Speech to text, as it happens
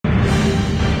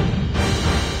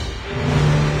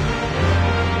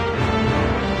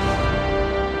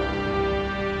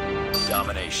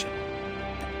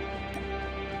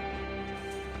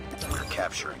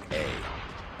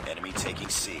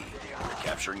C. We're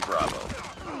capturing Bravo.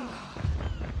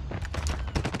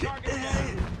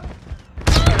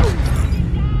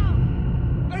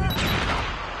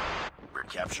 We're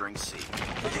capturing C.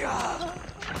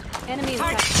 Enemy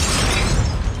inside.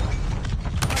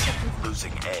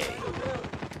 Losing A.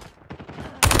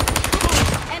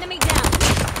 Enemy down.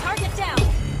 Target down.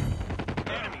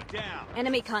 Enemy down.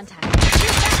 Enemy contact.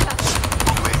 Back up.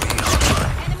 UAV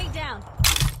online. Enemy down.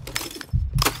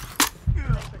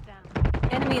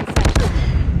 Enemy inside.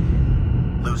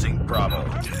 Losing Bravo.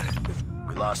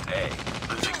 We lost A.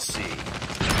 Losing C.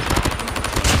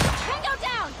 Tango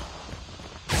down.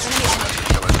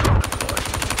 Killer drone deployed.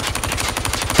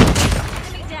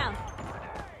 Enemy down.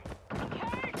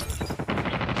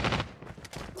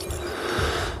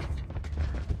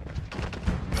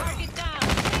 Target down.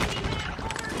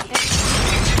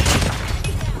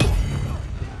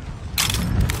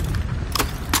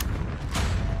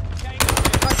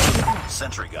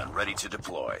 Sentry gun ready to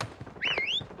deploy.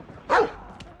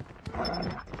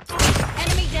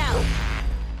 Enemy down.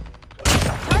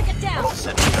 Target down.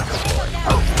 Sentry gun deployed.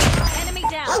 Enemy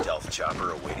down. Stealth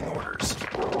chopper awaiting orders.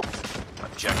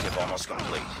 Objective almost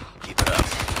complete. Keep it up.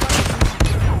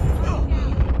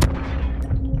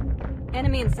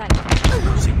 Enemy inside.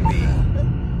 Losing B.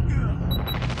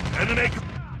 Enemy.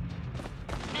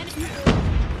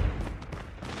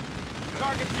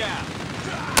 Target down.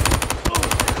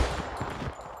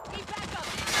 Need backup.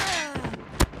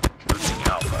 Losing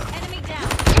Alpha. Enemy down.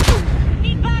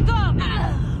 Need backup.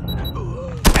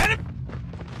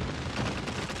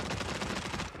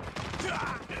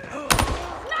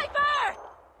 Sniper!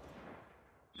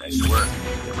 Nice work.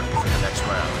 Get ready for the next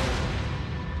round.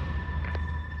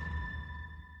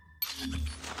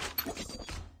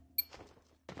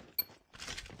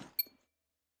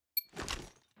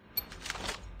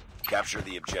 Capture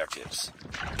the objectives.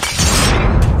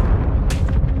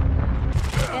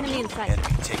 Enemy inside.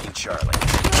 Enemy taking Charlie.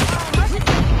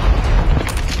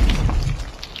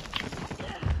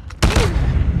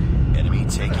 Enemy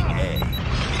taking A.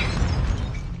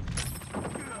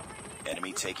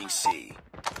 Enemy taking C.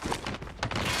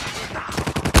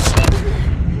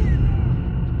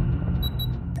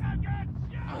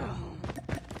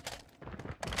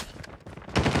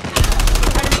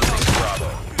 Bravo.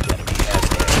 Enemy has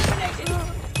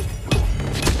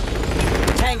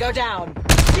Tango down.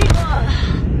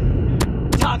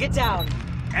 Target down.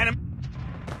 Enemy.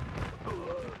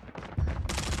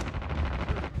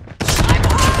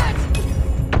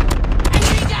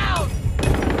 Enemy down.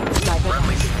 A.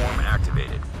 Friendly swarm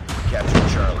activated. Capture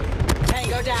Charlie.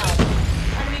 Tango down.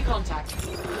 Enemy contact.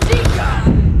 Losing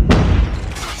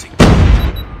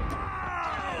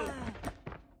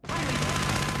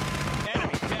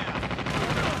Enemy down.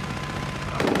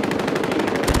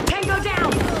 Tango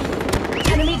down.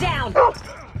 Enemy down.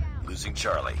 Losing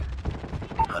Charlie.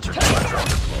 Hunter killer drone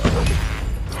deployed.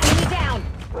 Enemy down.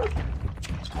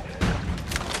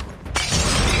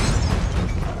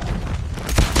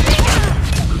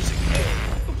 Losing A.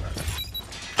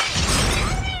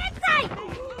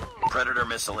 Predator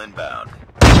missile inbound.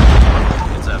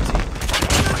 It's up team.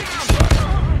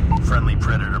 Friendly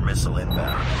Predator missile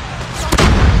inbound.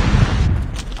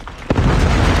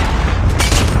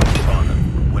 Keep on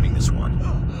them. Winning this one.